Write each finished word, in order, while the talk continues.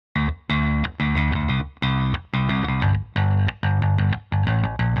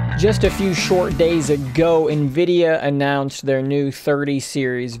Just a few short days ago, NVIDIA announced their new 30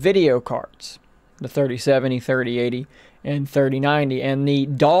 series video cards, the 3070, 3080, and 3090, and the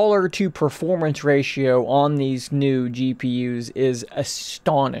dollar to performance ratio on these new GPUs is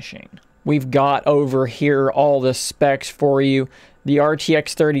astonishing. We've got over here all the specs for you. The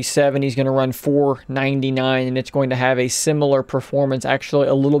RTX 3070 is going to run $499, and it's going to have a similar performance, actually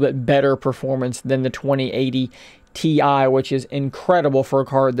a little bit better performance than the 2080 Ti, which is incredible for a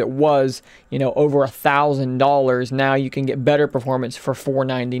card that was, you know, over $1,000. Now you can get better performance for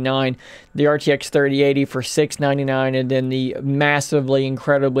 $499. The RTX 3080 for $699, and then the massively,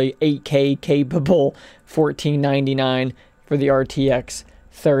 incredibly 8K capable $1499 for the RTX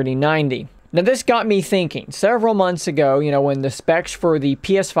 3090. Now this got me thinking. Several months ago, you know, when the specs for the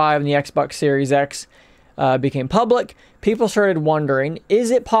PS5 and the Xbox Series X became public, people started wondering,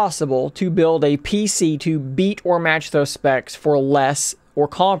 is it possible to build a PC to beat or match those specs for less or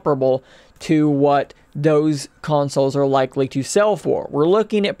comparable to what those consoles are likely to sell for? We're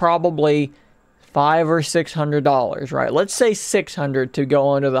looking at probably $500 or $600, right? Let's say $600 to go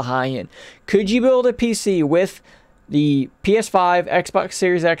under the high end. Could you build a PC with the PS5, Xbox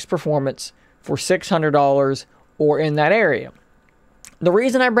Series X performance for $600 or in that area? The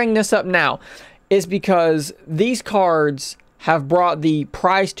reason I bring this up now is because these cards have brought the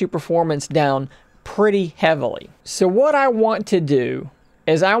price to performance down pretty heavily. So what I want to do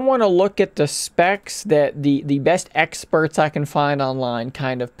is I want to look at the specs that the best experts I can find online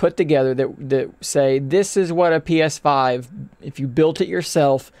kind of put together that say this is what a PS5, if you built it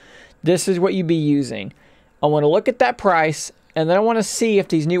yourself, this is what you'd be using. I want to look at that price, and then I want to see if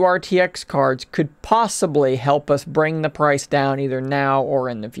these new RTX cards could possibly help us bring the price down either now or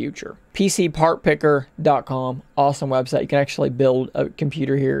in the future. PCPartPicker.com, awesome website. You can actually build a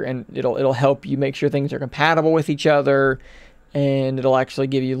computer here, and it'll help you make sure things are compatible with each other, and it'll actually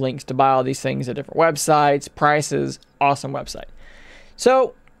give you links to buy all these things at different websites, prices. Awesome website.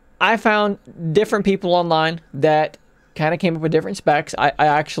 So I found different people online that kind of came up with different specs. I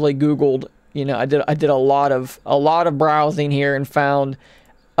actually Googled. You know, I did a lot of browsing here and found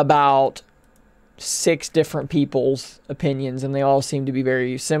about 6 different people's opinions, and they all seem to be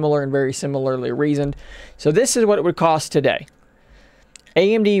very similar and very similarly reasoned. So this is what it would cost today.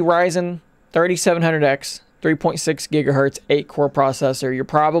 AMD Ryzen 3700X, 3.6 gigahertz, 8-core processor. You're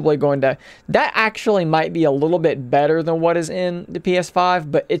probably going to... That actually might be a little bit better than what is in the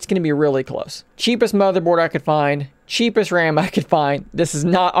PS5, but it's going to be really close. Cheapest motherboard I could find. Cheapest RAM I could find. This is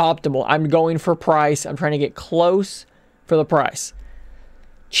not optimal. I'm going for price. I'm trying to get close for the price.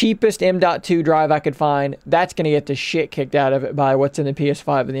 Cheapest M.2 drive I could find. That's going to get the shit kicked out of it by what's in the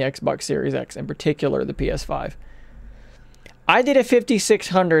PS5 and the Xbox Series X, in particular the PS5. I did a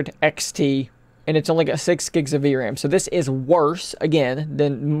 5600 XT, and it's only got 6 gigs of VRAM. So this is worse, again,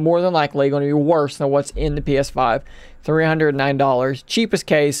 than more than likely going to be worse than what's in the PS5. $309. Cheapest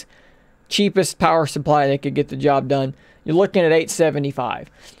case, cheapest power supply that could get the job done. You're looking at $875.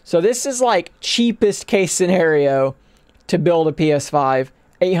 So this is like cheapest case scenario to build a PS5,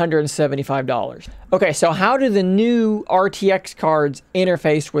 $875. Okay, so how do the new RTX cards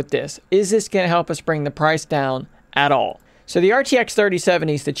interface with this? Is this going to help us bring the price down at all? So the RTX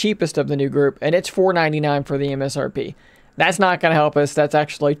 3070 is the cheapest of the new group, and it's $499 for the MSRP. That's not going to help us. That's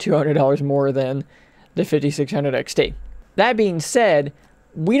actually $200 more than the 5600 XT. That being said,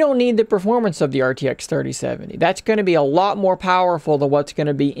 we don't need the performance of the RTX 3070. That's going to be a lot more powerful than what's going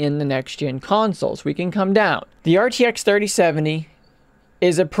to be in the next-gen consoles. We can come down. The RTX 3070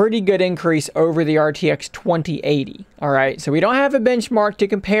 is a pretty good increase over the RTX 2080. All right, so we don't have a benchmark to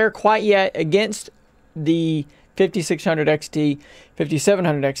compare quite yet against the 5600 XT,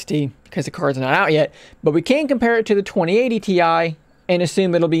 5700 XT, because the card's not out yet, but we can compare it to the 2080 Ti and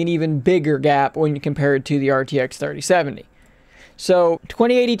assume it'll be an even bigger gap when you compare it to the RTX 3070. So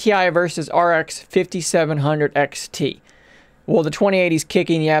 2080 Ti versus RX 5700 XT. Well, the 2080 is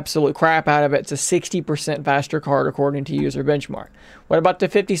kicking the absolute crap out of it. It's a 60% faster card according to user benchmark. What about the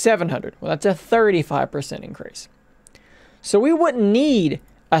 5700? Well, that's a 35% increase. So we wouldn't need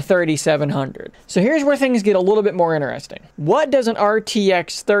a 3700. So here's where things get a little bit more interesting. What does an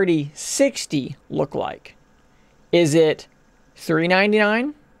RTX 3060 look like? Is it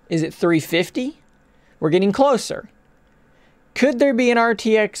 $399? Is it $350? We're getting closer. Could there be an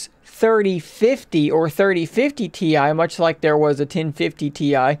RTX 3050 or 3050 Ti, much like there was a 1050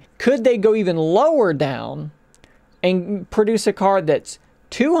 Ti? Could they go even lower down and produce a card that's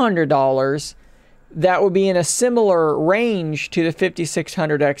 $200 that would be in a similar range to the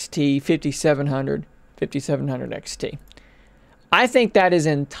 5600 XT, 5700 XT? I think that is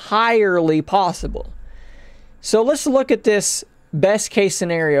entirely possible. So let's look at this best case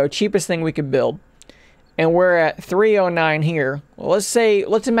scenario, cheapest thing we could build, and we're at 309 here. Well,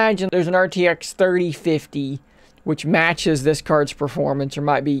 let's imagine there's an RTX 3050 which matches this card's performance, or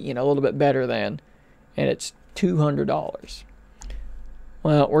might be, you know, a little bit better than, and it's $200.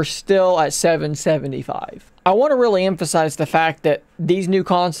 Well, we're still at $775. I want to really emphasize the fact that these new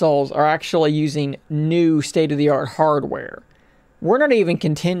consoles are actually using new state-of-the-art hardware. We're not even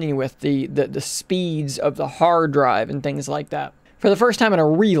contending with the speeds of the hard drive and things like that. For the first time in a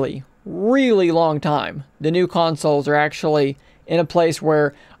really, really long time, the new consoles are actually in a place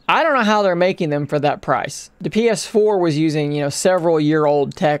where I don't know how they're making them for that price. The PS4 was using, you know,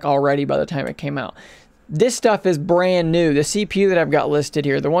 several-year-old tech already by the time it came out. This stuff is brand new. The CPU that I've got listed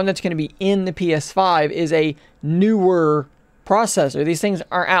here, the one that's going to be in the PS5, is a newer processor. These things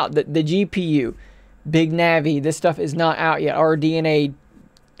aren't out. The GPU, Big Navi, this stuff is not out yet. RDNA,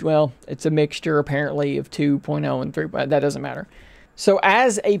 well, it's a mixture apparently of 2.0 and 3, but that doesn't matter. So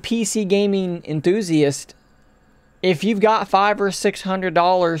as a PC gaming enthusiast, if you've got $500 or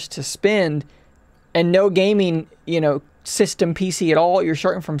 $600 to spend and no gaming, you know, system PC at all, you're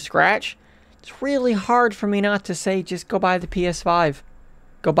starting from scratch, it's really hard for me not to say just go buy the PS5.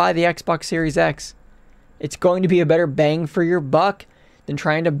 Go buy the Xbox Series X. It's going to be a better bang for your buck than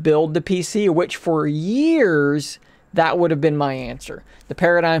trying to build the PC, which for years, that would have been my answer. The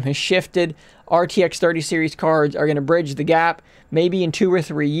paradigm has shifted. RTX 30 series cards are going to bridge the gap. Maybe in 2 or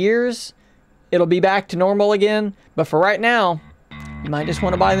 3 years, it'll be back to normal again. But for right now, you might just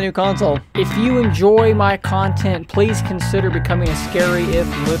want to buy the new console. If you enjoy my content, please consider becoming a Scary If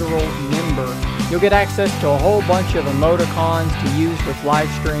Literal member. You'll get access to a whole bunch of emoticons to use with live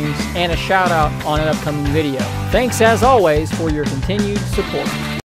streams and a shout out on an upcoming video. Thanks as always for your continued support.